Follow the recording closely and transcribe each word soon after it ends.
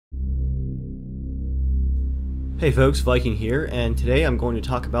Hey folks, Viking here, and today I'm going to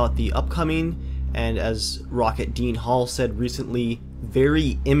talk about the upcoming, and as Rocket Dean Hall said recently,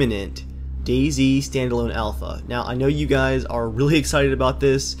 very imminent DayZ standalone alpha. Now, I know you guys are really excited about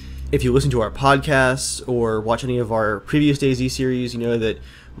this. If you listen to our podcasts or watch any of our previous DayZ series, you know that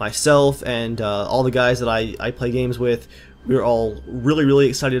myself and all the guys that I play games with, we're all really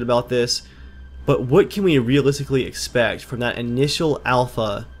excited about this. But what can we realistically expect from that initial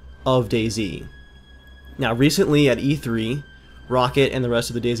alpha of DayZ? Now, recently at E3, Rocket and the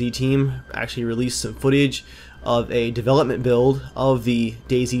rest of the DayZ team actually released some footage of a development build of the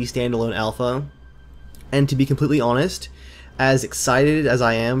DayZ standalone alpha. And to be completely honest, as excited as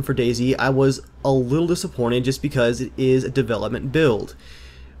I am for DayZ, I was a little disappointed just because it is a development build.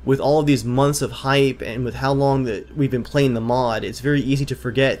 With all of these months of hype and with how long that we've been playing the mod, it's very easy to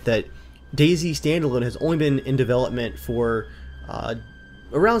forget that DayZ standalone has only been in development for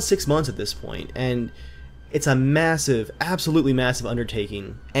around 6 months at this point, and it's a massive, absolutely massive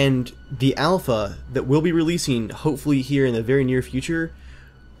undertaking. And the alpha that we'll be releasing, hopefully here in the very near future,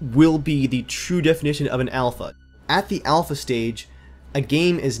 will be the true definition of an alpha. At the alpha stage, a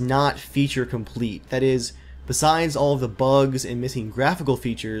game is not feature complete. That is, besides all of the bugs and missing graphical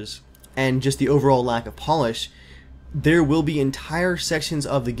features, and just the overall lack of polish, there will be entire sections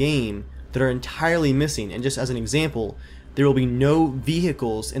of the game that are entirely missing. And just as an example, there will be no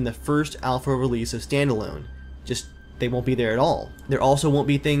vehicles in the first alpha release of standalone. Just, they won't be there at all. There also won't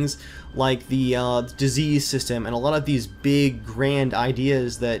be things like the disease system and a lot of these big grand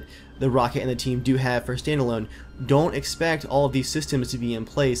ideas that the Rocket and the team do have for standalone. Don't expect all of these systems to be in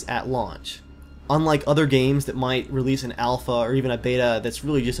place at launch. Unlike other games that might release an alpha or even a beta that's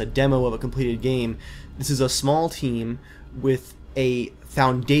really just a demo of a completed game, this is a small team with a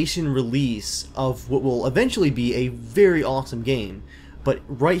foundation release of what will eventually be a very awesome game. But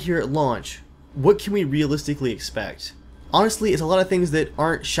right here at launch, what can we realistically expect? Honestly, it's a lot of things that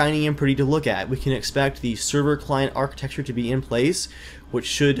aren't shiny and pretty to look at. We can expect the server-client architecture to be in place, which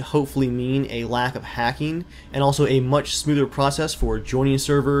should hopefully mean a lack of hacking, and also a much smoother process for joining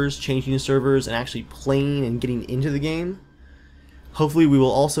servers, changing servers, and actually playing and getting into the game. Hopefully we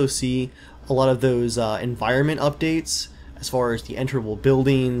will also see a lot of those environment updates, as far as the enterable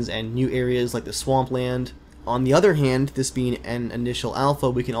buildings and new areas like the swampland. On the other hand, this being an initial alpha,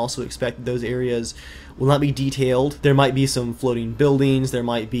 we can also expect that those areas will not be detailed. There might be some floating buildings, there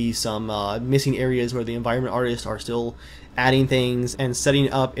might be some missing areas where the environment artists are still adding things and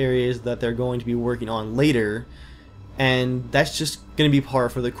setting up areas that they're going to be working on later. And that's just going to be par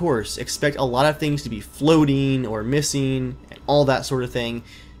for the course. Expect a lot of things to be floating or missing and all that sort of thing.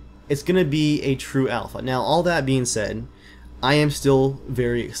 It's going to be a true alpha. Now, all that being said, I am still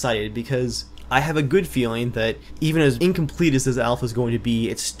very excited because I have a good feeling that even as incomplete as this alpha is going to be,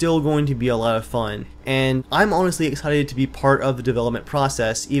 it's still going to be a lot of fun. And I'm honestly excited to be part of the development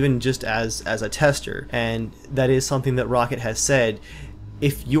process, even just as a tester. And that is something that Rocket has said.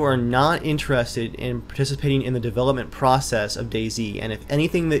 If you are not interested in participating in the development process of DayZ, and if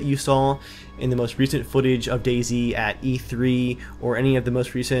anything that you saw in the most recent footage of DayZ at E3 or any of the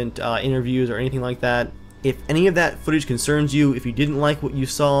most recent interviews or anything like that, if any of that footage concerns you, if you didn't like what you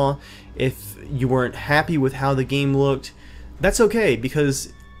saw, if you weren't happy with how the game looked, that's okay,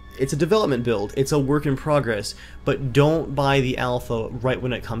 because it's a development build, it's a work in progress. But don't buy the alpha right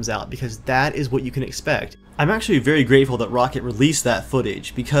when it comes out, because that is what you can expect. I'm actually very grateful that Rocket released that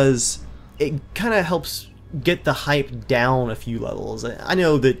footage, because it kind of helps get the hype down a few levels. I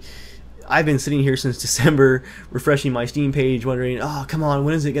know that I've been sitting here since December refreshing my Steam page wondering, oh come on,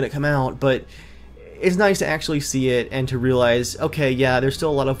 when is it going to come out? But it's nice to actually see it and to realize, okay, yeah, there's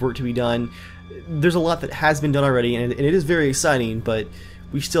still a lot of work to be done. There's a lot that has been done already, and it is very exciting, but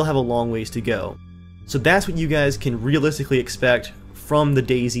we still have a long ways to go. So that's what you guys can realistically expect from the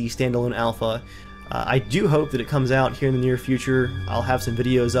DayZ standalone alpha. I do hope that it comes out here in the near future. I'll have some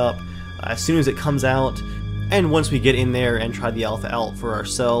videos up as soon as it comes out, and once we get in there and try the alpha out for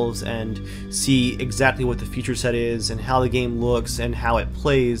ourselves and see exactly what the feature set is and how the game looks and how it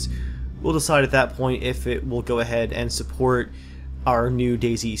plays, we'll decide at that point if it will go ahead and support our new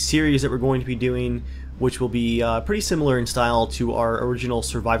DayZ series that we're going to be doing, which will be pretty similar in style to our original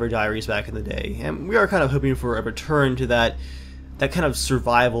Survivor Diaries back in the day. And we are kind of hoping for a return to that kind of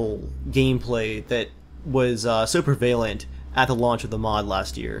survival gameplay that was so prevalent at the launch of the mod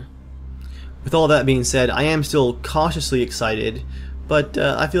last year. With all that being said, I am still cautiously excited, but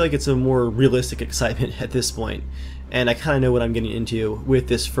I feel like it's a more realistic excitement at this point. And I kind of know what I'm getting into with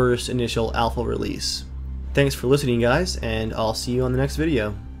this first initial alpha release. Thanks for listening, guys, and I'll see you on the next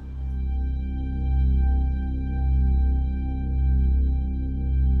video.